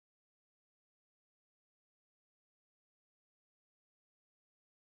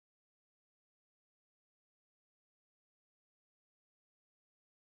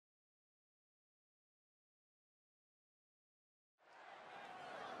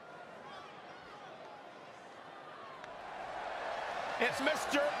It's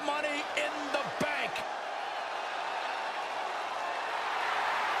Mr. Money in the Bank.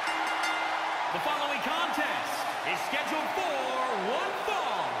 The following contest is scheduled for one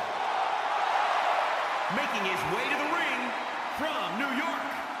fall. Making his way to the ring from New York,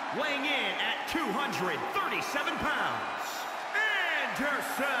 weighing in at 237 pounds,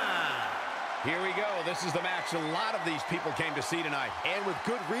 Anderson. Here we go. This is the match a lot of these people came to see tonight. And with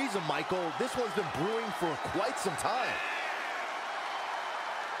good reason, Michael. This one's been brewing for quite some time.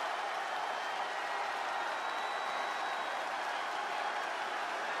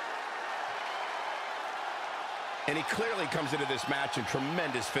 And he clearly comes into this match in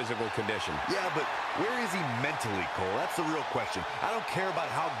tremendous physical condition. Yeah, but where is he mentally, Cole? That's the real question. I don't care about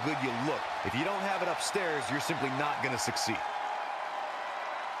how good you look. If you don't have it upstairs, you're simply not going to succeed.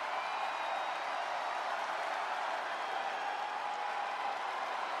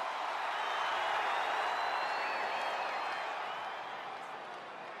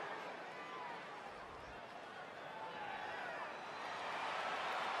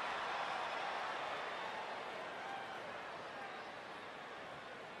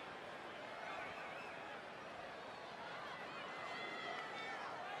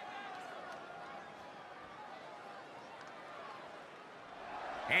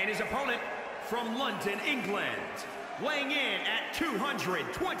 And his opponent from London, England, weighing in at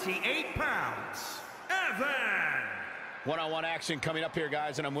 228 pounds, Evan. One-on-one action coming up here,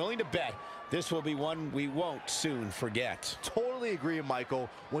 guys, and I'm willing to bet this will be one we won't soon forget. Totally agree, Michael.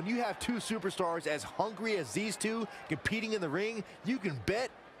 When you have two superstars as hungry as these two competing in the ring, you can bet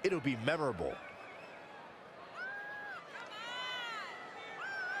it'll be memorable.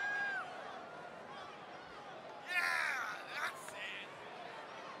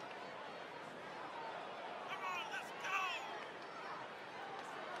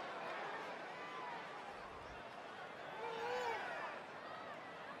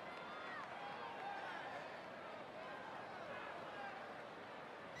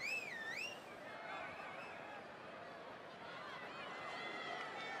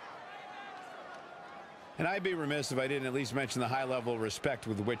 And I'd be remiss if I didn't at least mention the high level of respect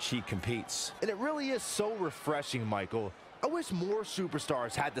with which he competes. And it really is so refreshing, Michael. I wish more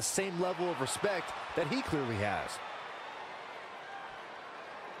superstars had the same level of respect that he clearly has.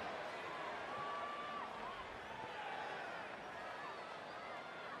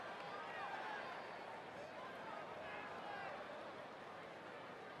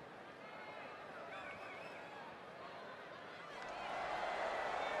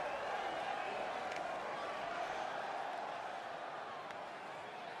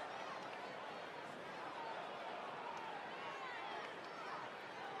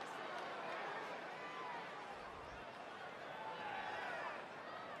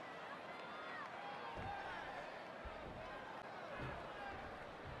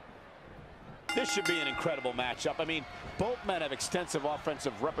 This should be an incredible matchup. I mean, both men have extensive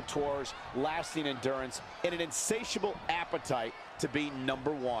offensive repertoires, lasting endurance, and an insatiable appetite to be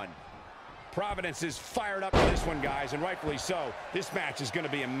number one. Providence is fired up for this one, guys, and rightfully so. This match is going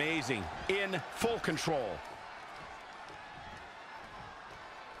to be amazing. In full control.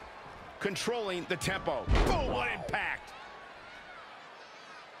 Controlling the tempo. Boom, what impact!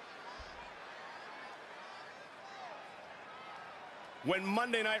 When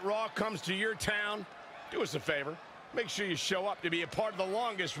Monday Night Raw comes to your town, do us a favor. Make sure you show up to be a part of the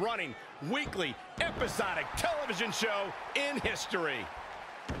longest running weekly episodic television show in history.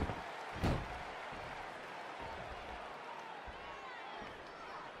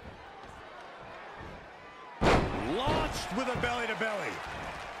 Launched with a belly-to-belly.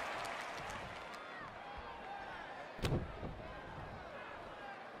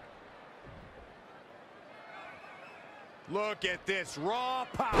 Look at this raw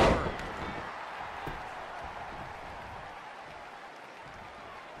power.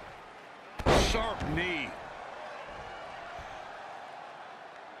 Sharp knee.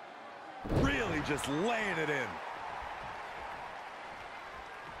 Really just laying it in.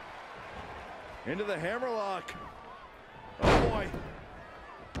 Into the hammerlock. Oh boy.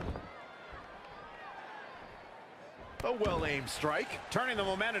 A well-aimed strike. Turning the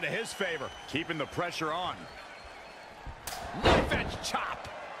momentum to his favor. Keeping the pressure on. Knife edge chop.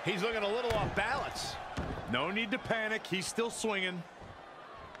 He's looking a little off balance. No need to panic. He's still swinging.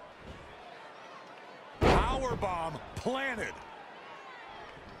 Power bomb planted.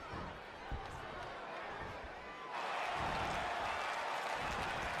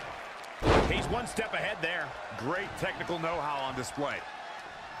 He's one step ahead there. Great technical know-how on display.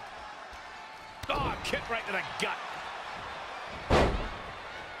 Oh, kick right to the gut.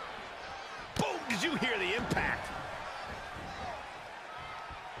 Boom! Did you hear the impact?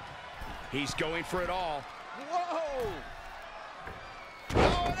 He's going for it all. Whoa!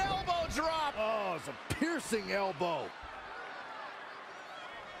 Oh, an elbow drop! Oh, it's a piercing elbow.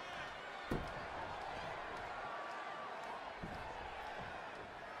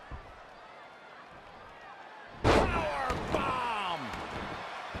 Power bomb!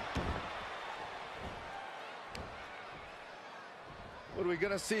 What are we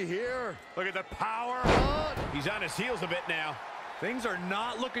gonna see here? Look at the power. He's on his heels a bit now. Things are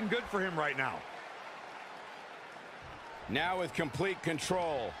not looking good for him right now. Now with complete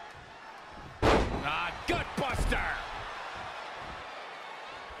control. Gut buster!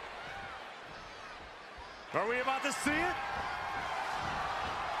 Are we about to see it?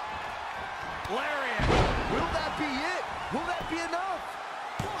 Lariat. Will that be it? Will that be enough?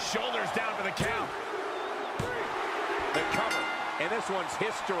 Shoulders down for the count. The cover, and this one's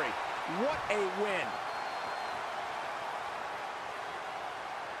history. What a win.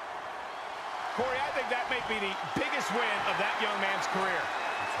 Corey, I think that may be the biggest win of that young man's career.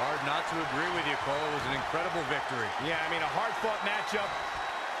 It's hard not to agree with you, Cole. It was an incredible victory. Yeah, I mean, a hard-fought matchup.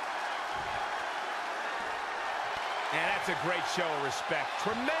 And that's a great show of respect.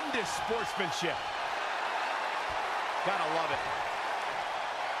 Tremendous sportsmanship. Gotta love it.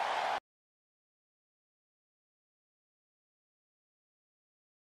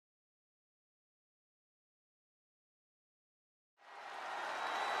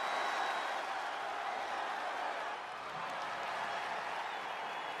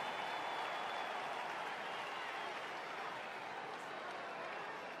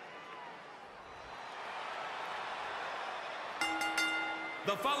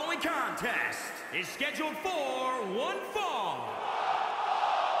 The following contest is scheduled for one fall.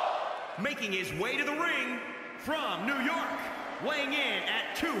 Making his way to the ring from New York, weighing in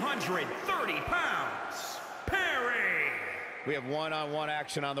at 230 pounds, Perry. We have one-on-one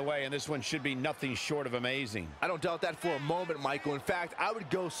action on the way, and this one should be nothing short of amazing. I don't doubt that for a moment, Michael. In fact, I would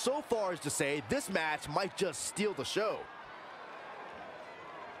go so far as to say this match might just steal the show.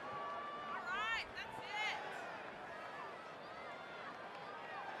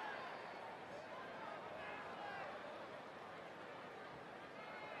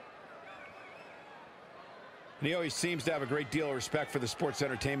 And he always seems to have a great deal of respect for the sports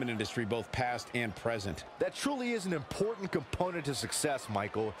entertainment industry, both past and present. That truly is an important component to success,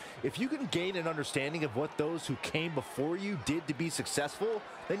 Michael. If you can gain an understanding of what those who came before you did to be successful,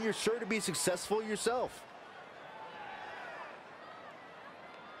 then you're sure to be successful yourself.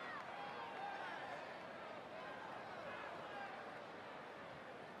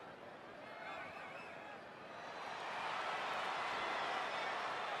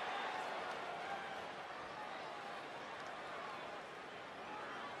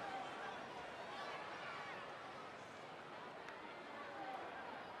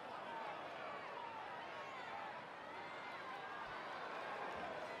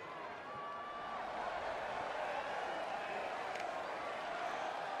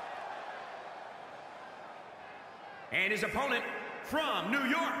 And his opponent from New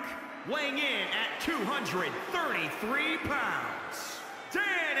York, weighing in at 233 pounds,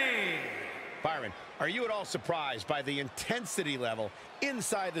 Danny. Byron, are you at all surprised by the intensity level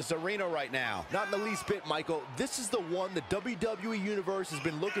inside this arena right now? Not in the least bit, Michael. This is the one the WWE Universe has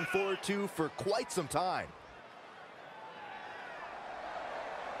been looking forward to for quite some time.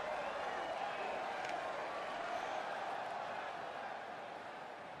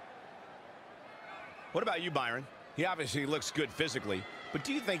 What about you, Byron? He obviously looks good physically, but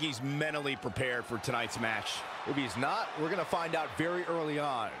do you think he's mentally prepared for tonight's match? If he's not, we're going to find out very early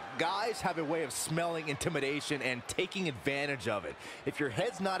on. Guys have a way of smelling intimidation and taking advantage of it. If your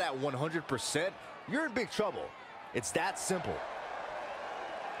head's not at 100%, you're in big trouble. It's that simple.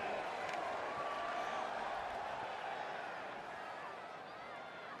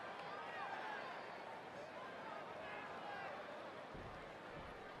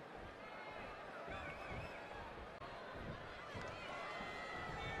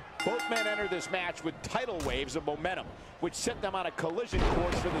 Both men enter this match with tidal waves of momentum, which set them on a collision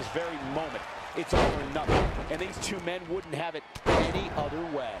course for this very moment. It's all or nothing, and these two men wouldn't have it any other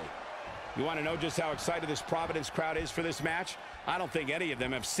way. You want to know just how excited this Providence crowd is for this match? I don't think any of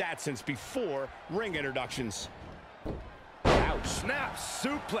them have sat since before ring introductions. Ouch. Snap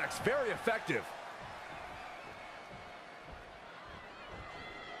suplex, very effective.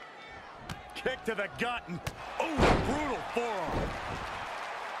 Kick to the gut and brutal forearm.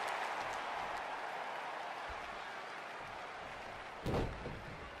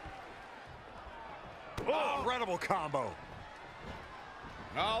 Incredible combo.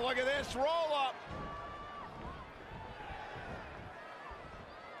 Oh, look at this roll up.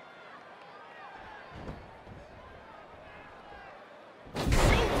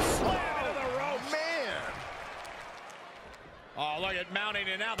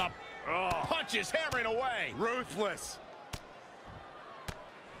 mounting, and now the punch is hammering away. Ruthless.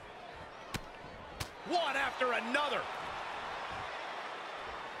 One after another.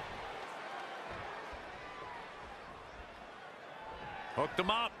 Hooked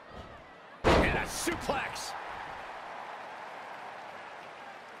him up. And a suplex.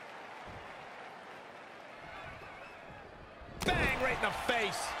 Bang, right in the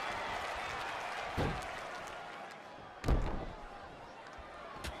face.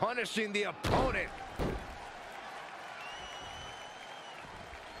 Punishing the opponent.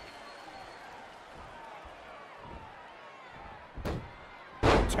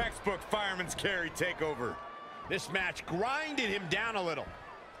 Textbook fireman's carry takeover. This match grinded him down a little.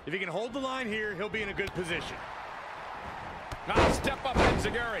 If he can hold the line here, he'll be in a good position. Now step up,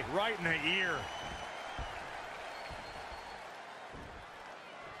 Enziguri. Right in the ear.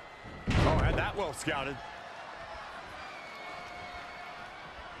 Oh, had that well scouted.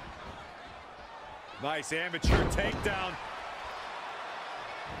 Nice amateur takedown.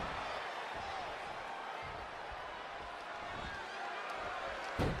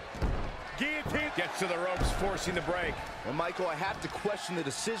 Guillotine. Gets to the ropes, forcing the break. And Michael, I have to question the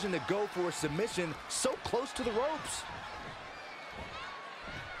decision to go for a submission so close to the ropes.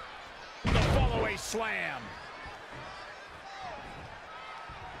 The fall-away slam.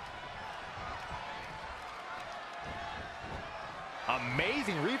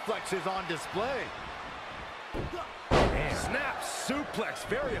 Amazing reflexes on display. Man. Snap suplex,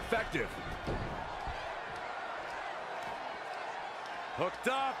 very effective. Hooked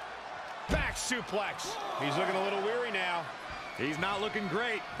up. Back suplex. He's looking a little weary now. He's not looking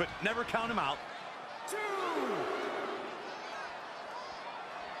great, but never count him out. 2,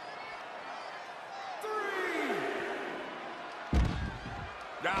 3.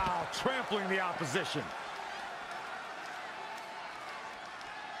 Ah, trampling the opposition.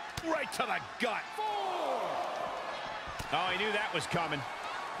 Right to the gut. 4. Oh, he knew that was coming.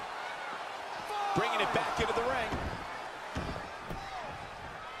 Bringing it back into the ring.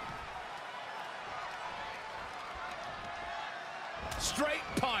 Straight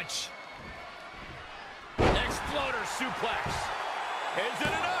punch. Exploder suplex. Is it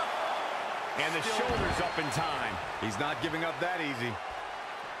enough? And the shoulder's up in time. He's not giving up that easy.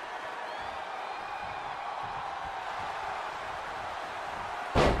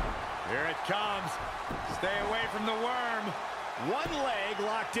 Here it comes. Stay away from the worm. One leg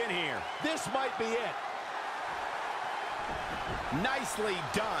locked in here. This might be it. Nicely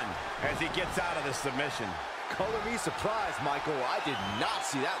done as he gets out of the submission. Color me surprised, Michael. I did not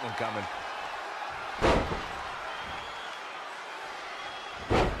see that one coming.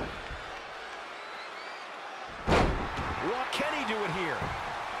 What can he do it here?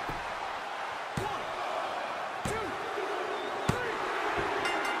 1, 2,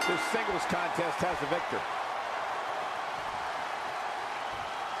 3. This singles contest has the victor.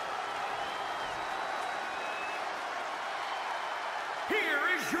 Here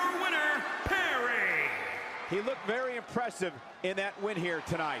is your winner, Perry. He looked very impressive in that win here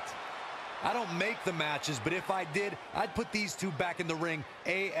tonight. I don't make the matches, but if I did, I'd put these two back in the ring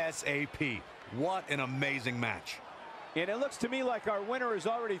ASAP. What an amazing match. And it looks to me like our winner is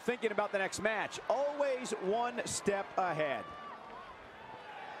already thinking about the next match. Always one step ahead.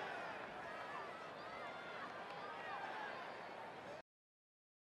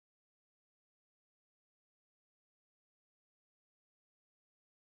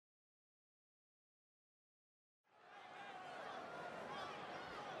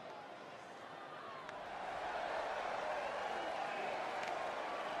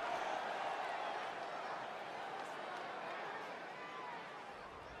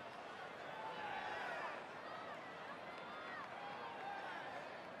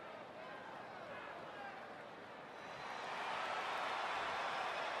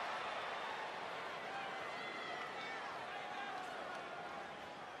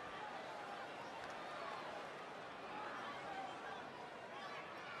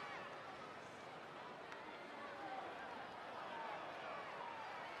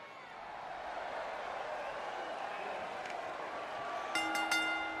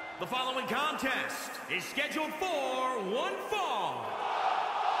 The following contest is scheduled for one fall.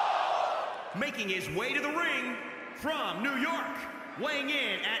 Making his way to the ring from New York, weighing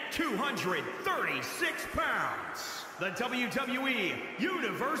in at 236 pounds, the WWE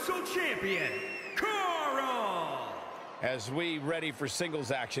Universal Champion, Carl. As we ready for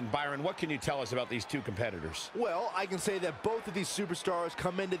singles action, Byron, what can you tell us about these two competitors? Well, I can say that both of these superstars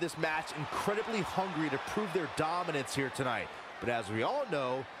come into this match incredibly hungry to prove their dominance here tonight. But as we all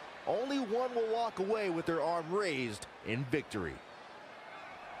know, only one will walk away with their arm raised in victory.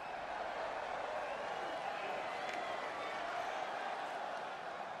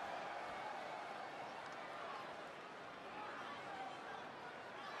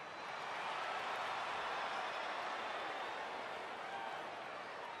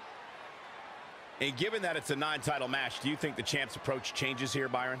 And given that it's a non-title match, do you think the champ's approach changes here,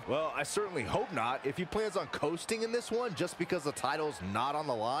 Byron? Well, I certainly hope not. If he plans on coasting in this one just because the title's not on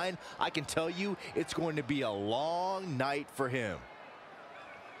the line, I can tell you it's going to be a long night for him.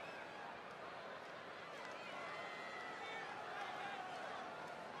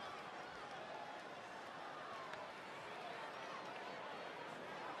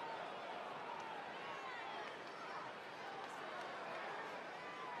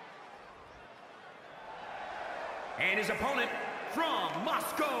 And his opponent from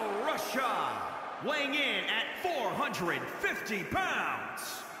Moscow, Russia, weighing in at 450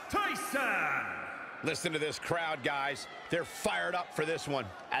 pounds, TYSON. Listen to this crowd, guys. They're fired up for this one.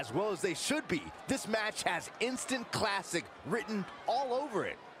 As well as they should be. This match has instant classic written all over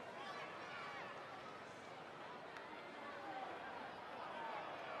it.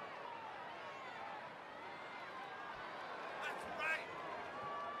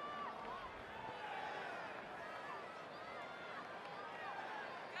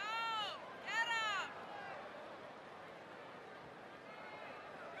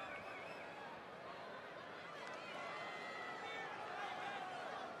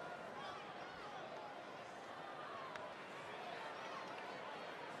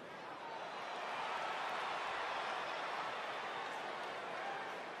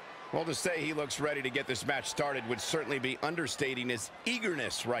 Well, to say he looks ready to get this match started would certainly be understating his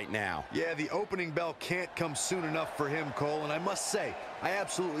eagerness right now. Yeah, the opening bell can't come soon enough for him, Cole, and I must say, I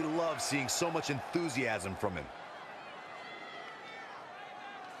absolutely love seeing so much enthusiasm from him.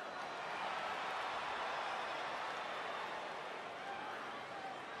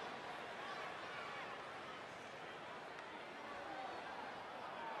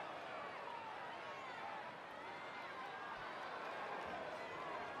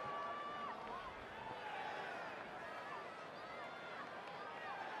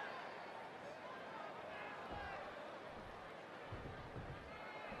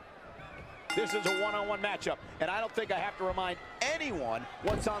 This is a one-on-one matchup, and I don't think I have to remind anyone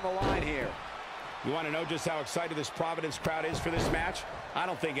what's on the line here. You want to know just how excited this Providence crowd is for this match? I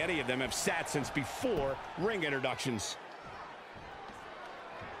don't think any of them have sat since before ring introductions.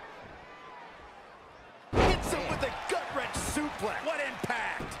 Hits him with a gut-wrench suplex. What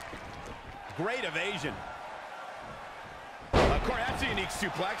impact! Great evasion. Of course, that's a unique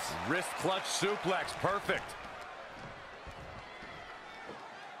suplex. Wrist clutch suplex, perfect.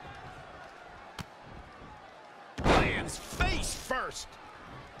 Lands face first.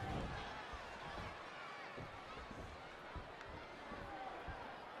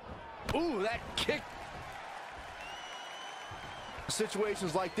 Ooh, that kick.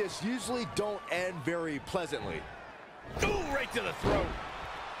 Situations like this usually don't end very pleasantly. Ooh, right to the throat.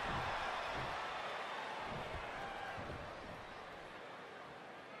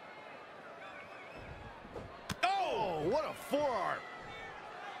 Oh, what a forearm.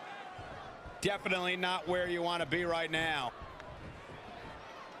 Definitely not where you want to be right now.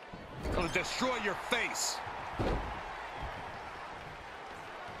 It'll destroy your face.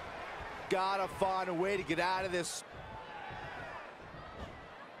 Gotta find a way to get out of this.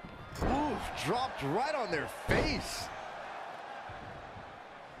 Ooh, dropped right on their face.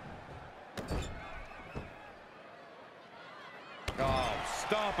 Oh,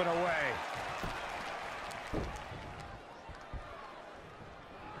 stomping away.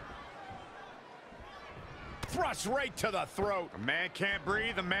 Thrust right to the throat. A man can't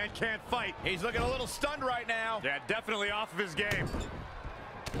breathe, a man can't fight. He's looking a little stunned right now. Yeah, definitely off of his game.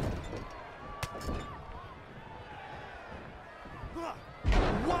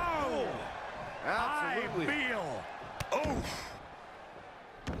 Whoa! Absolutely. I feel. Oof.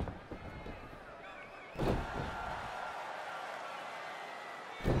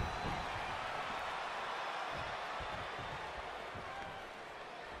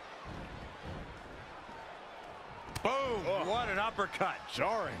 Boom! Oh. What an uppercut.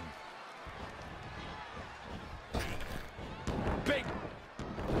 Jarring. Big.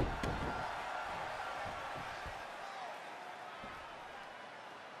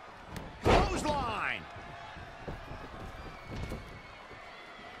 Clothesline.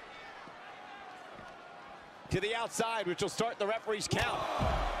 To the outside, which will start the referee's count.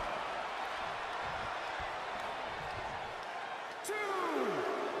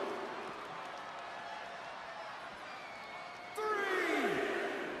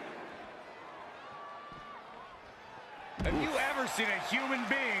 Have you ever seen a human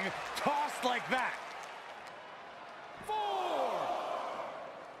being tossed like that? 4,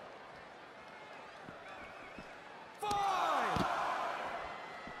 5,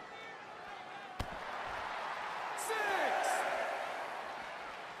 6,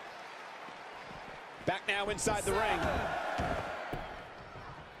 Back now inside the ring.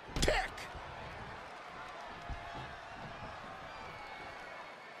 Kick.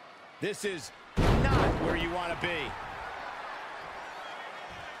 This is not where you want to be.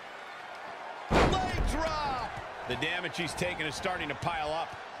 Leg drop. The damage he's taken is starting to pile up.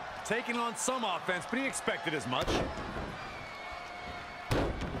 Taking on some offense, but he expected as much.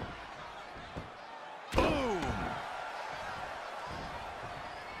 Boom.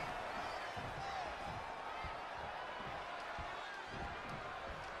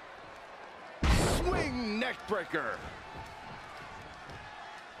 Swing neck breaker.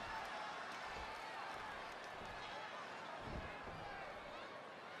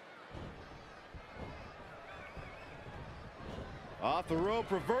 Off the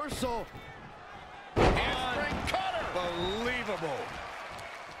rope reversal. Handspring cutter. Unbelievable.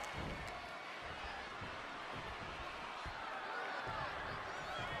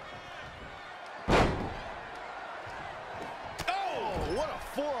 Oh, what a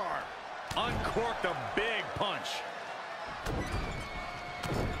forearm. Uncorked a big punch.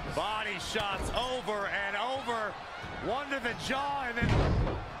 Body shots over and over. One to the jaw and then...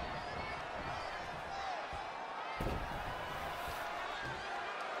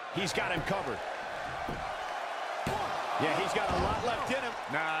 He's got him covered. Yeah, he's got a lot left in him.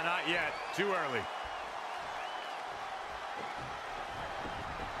 Nah, not yet. Too early.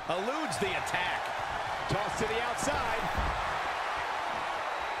 Eludes the attack. Toss to the outside.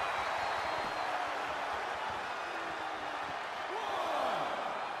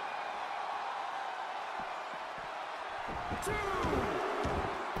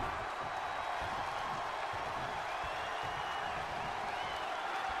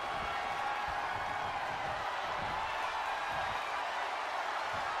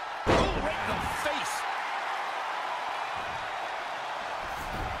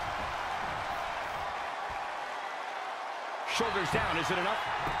 Shoulders down, is it enough?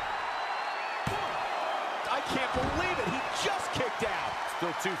 I can't believe it. He just kicked out.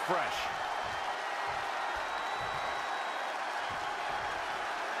 Still too fresh.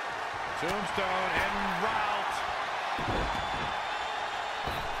 Tombstone en route.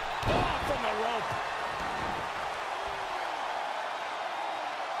 Oh, from the rope.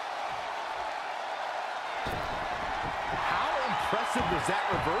 How impressive was that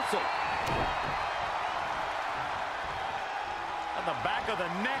reversal? On the back of the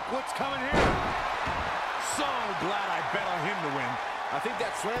neck, what's coming here? So glad I bet on him to win. I think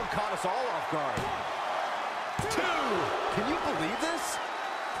that slam caught us all off guard. 2! Can you believe this?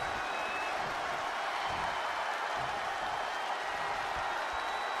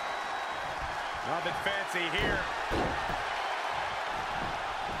 Nothing fancy here.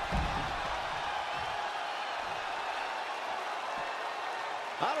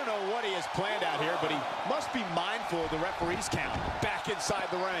 I don't know what he has planned out here, but he must be mindful of the referee's count. Back inside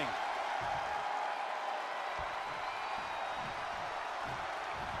the ring.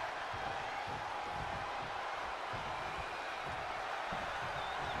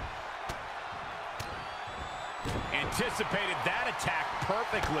 Anticipated that attack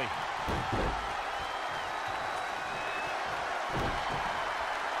perfectly.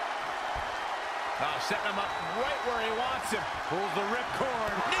 Oh, setting him up right where he wants him. Pulls the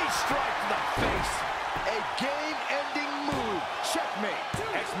ripcord. Knee strike to the face. A game-ending move. Checkmate.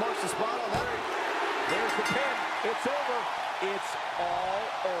 X marks the spot on that. There's the pin. It's over. It's all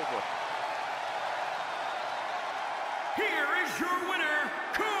over. Here is your winner,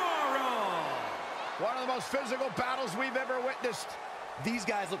 Carl. One of the most physical battles we've ever witnessed. These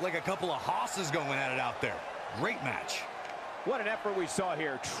guys look like a couple of hosses going at it out there. Great match. What an effort we saw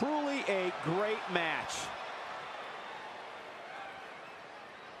here. Truly a great match.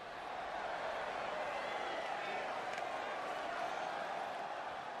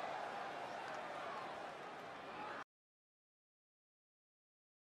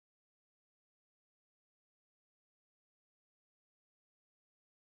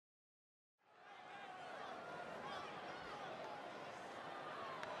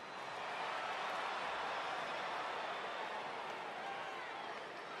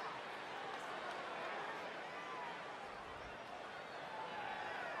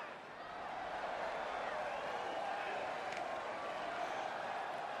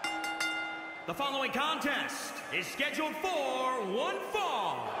 The following contest is scheduled for one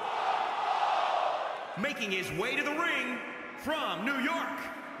fall. Making his way to the ring from New York,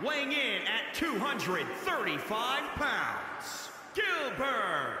 weighing in at 235 pounds,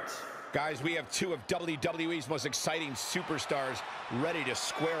 Gilbert. Guys, we have two of WWE's most exciting superstars ready to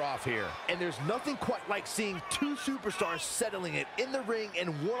square off here. And there's nothing quite like seeing two superstars settling it in the ring in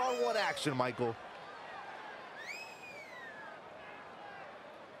one-on-one action, Michael.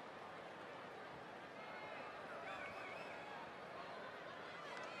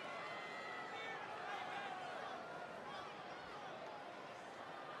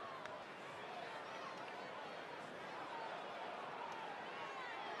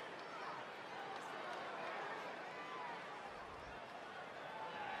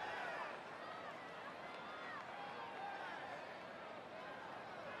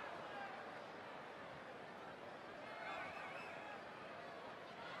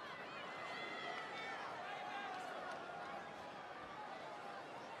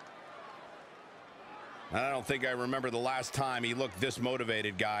 I don't think I remember the last time he looked this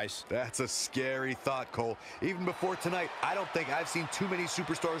motivated, guys. That's a scary thought, Cole. Even before tonight, I don't think I've seen too many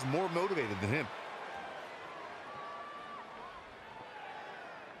superstars more motivated than him.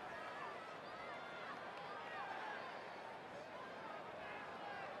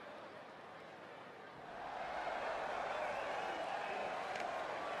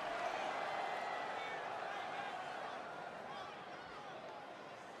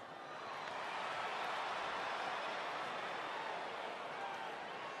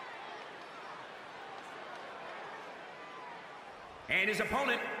 And his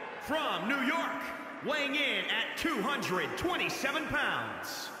opponent from New York, weighing in at 227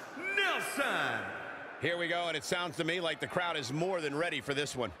 pounds, Nelson. Here we go, and it sounds to me like the crowd is more than ready for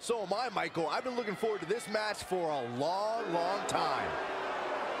this one. So am I, Michael. I've been looking forward to this match for a long, long time.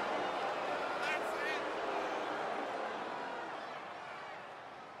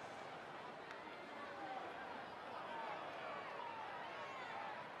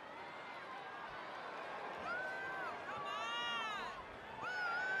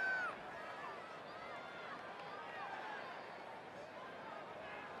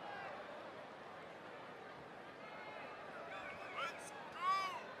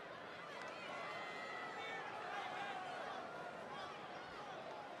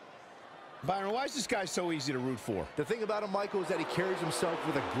 Byron, why is this guy so easy to root for? The thing about him, Michael, is that he carries himself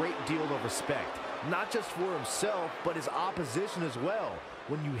with a great deal of respect. Not just for himself, but his opposition as well.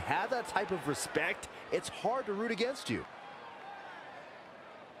 When you have that type of respect, it's hard to root against you.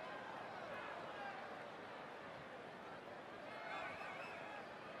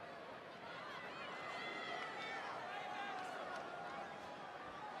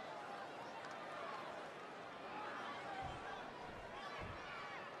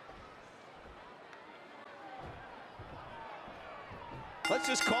 Let's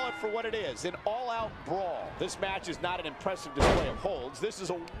just call it for what it is, an all-out brawl. This match is not an impressive display of holds. This is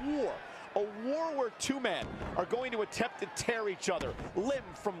a war where two men are going to attempt to tear each other limb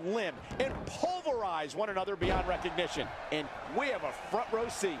from limb and pulverize one another beyond recognition. And we have a front row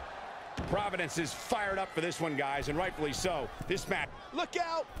seat. Providence is fired up for this one, guys, and rightfully so. This match, Look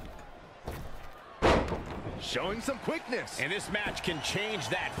out! Showing some quickness. and this match can change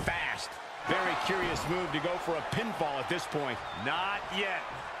that fast. Very curious move to go for a pinfall at this point. Not yet.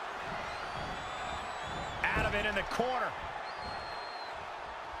 Out of it in the corner.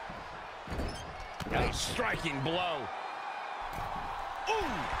 Nice striking blow. Ooh!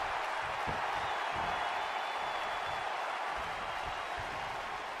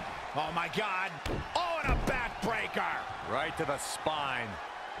 Oh, my God. Oh, and a backbreaker. Right to the spine.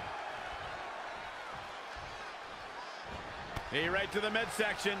 Hey, right to the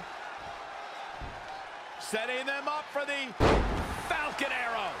midsection. Setting them up for the Falcon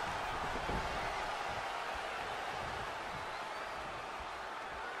Arrow.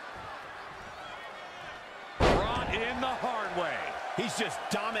 Brought in the hard way. He's just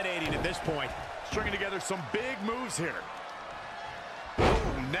dominating at this point. Stringing together some big moves here.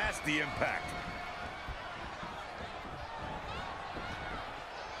 Oh, nasty impact.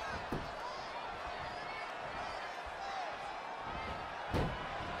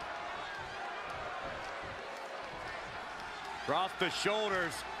 Off the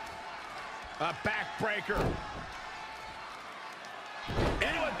shoulders. A backbreaker.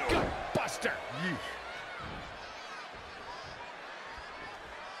 And a gut buster.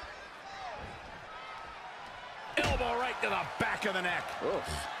 Elbow right to the back of the neck.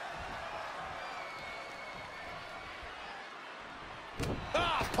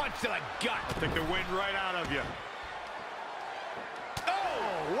 Ah, punch to the gut. Take the wind right out of you.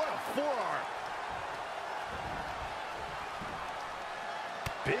 Oh, what a forearm.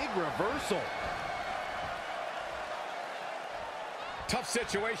 Big reversal. Tough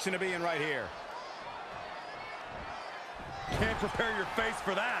situation to be in right here. Can't prepare your face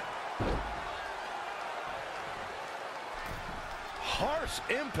for that. Harsh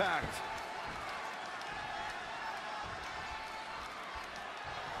impact.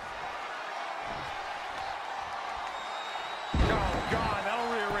 Oh, God,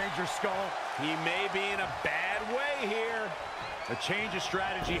 that'll rearrange your skull. He may be in a bad way here. A change of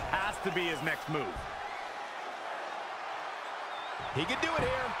strategy has to be his next move. He can do it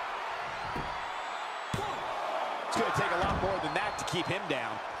here. It's going to take a lot more than that to keep him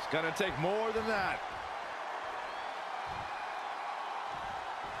down. It's going to take more than that.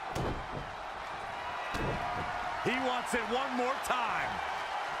 He wants it one more time.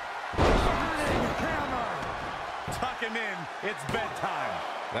 Turning hammer. Tuck him in. It's bedtime.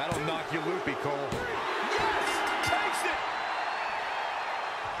 That'll knock you loopy, Cole. Yes! Takes it!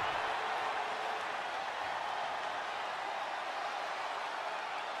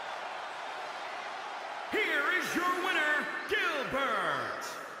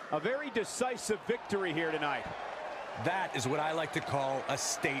 A very decisive victory here tonight. That is what I like to call a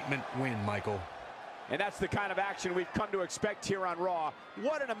statement win, Michael. And that's the kind of action we've come to expect here on Raw.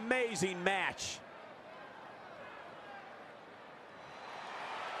 What an amazing match.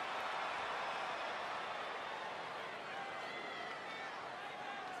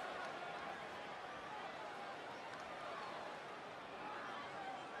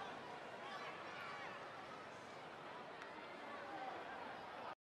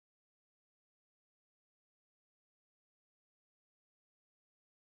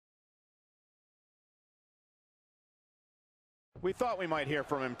 We thought we might hear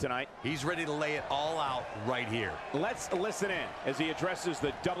from him tonight. He's ready to lay it all out right here. Let's listen in as he addresses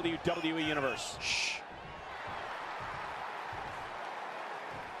the WWE Universe. Shh.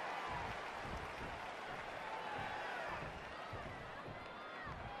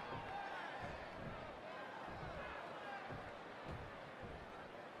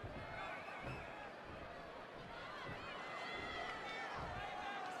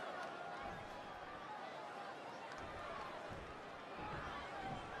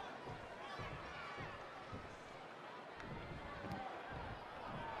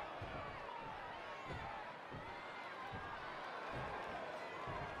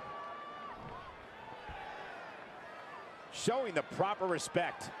 Showing the proper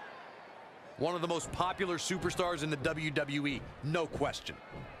respect. One of the most popular superstars in the WWE, no question.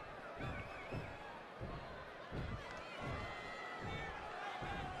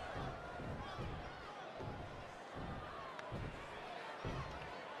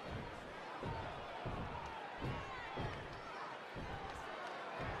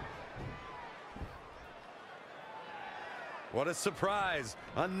 What a surprise!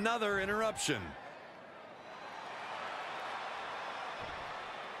 Another interruption.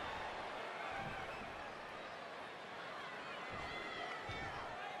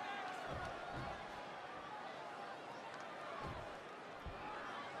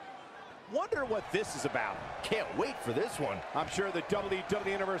 Wonder what this is about. Can't wait for this one. I'm sure the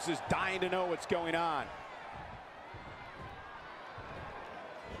WWE Universe is dying to know what's going on.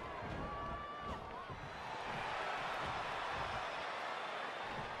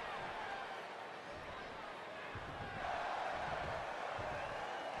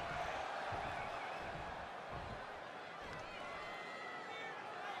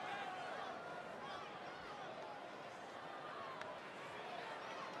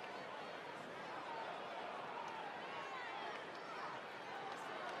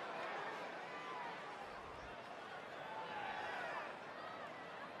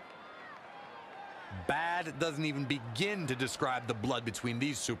 Bad doesn't even begin to describe the blood between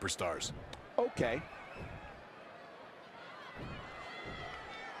these superstars. Okay.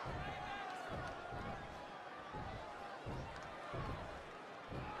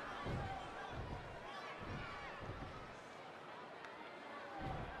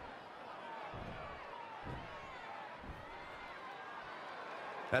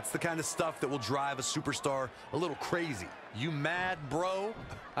 That's the kind of stuff that will drive a superstar a little crazy. You mad, bro?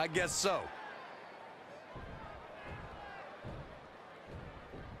 I guess so.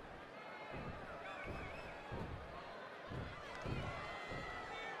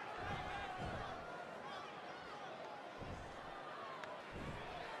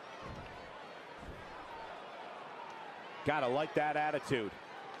 Gotta like that attitude.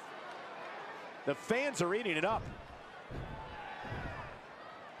 The fans are eating it up.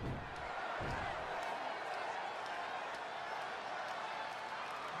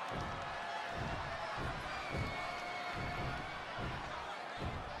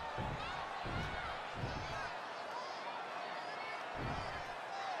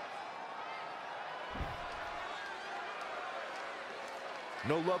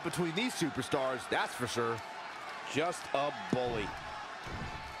 No love between these superstars, that's for sure. Just a bully.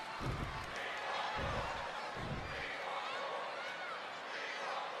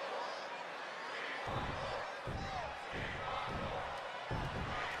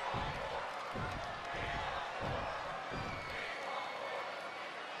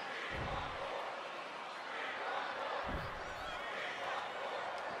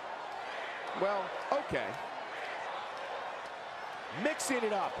 Well, okay. Mixing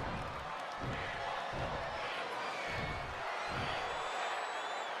it up.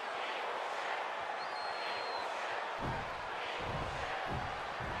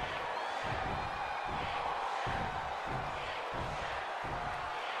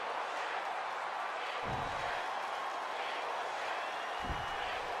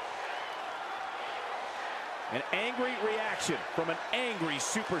 An angry reaction from an angry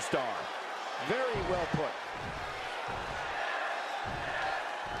superstar. Very well put.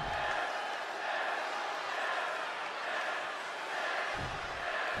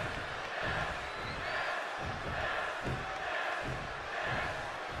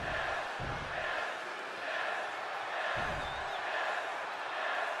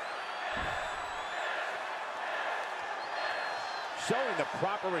 showing the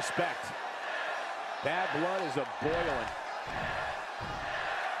proper respect. Bad blood is a-boiling.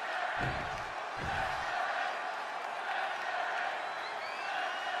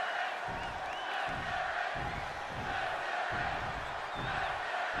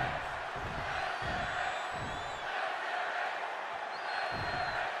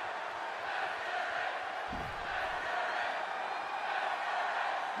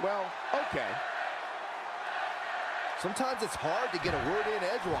 Well, okay. Sometimes it's hard to get a word in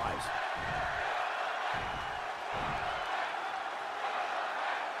edgewise.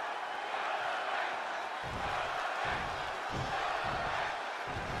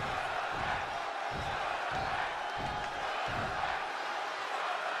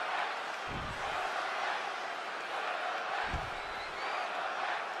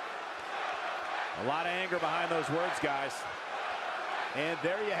 A lot of anger behind those words, guys. And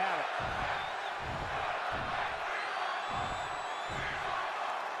there you have it.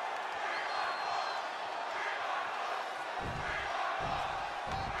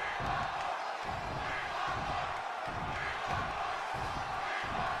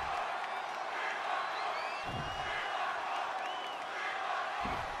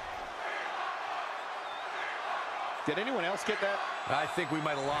 Did anyone else get that? I think we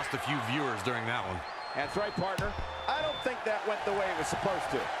might have lost a few viewers during that one. That's right, partner. I don't think that went the way it was supposed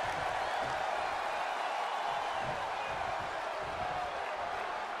to.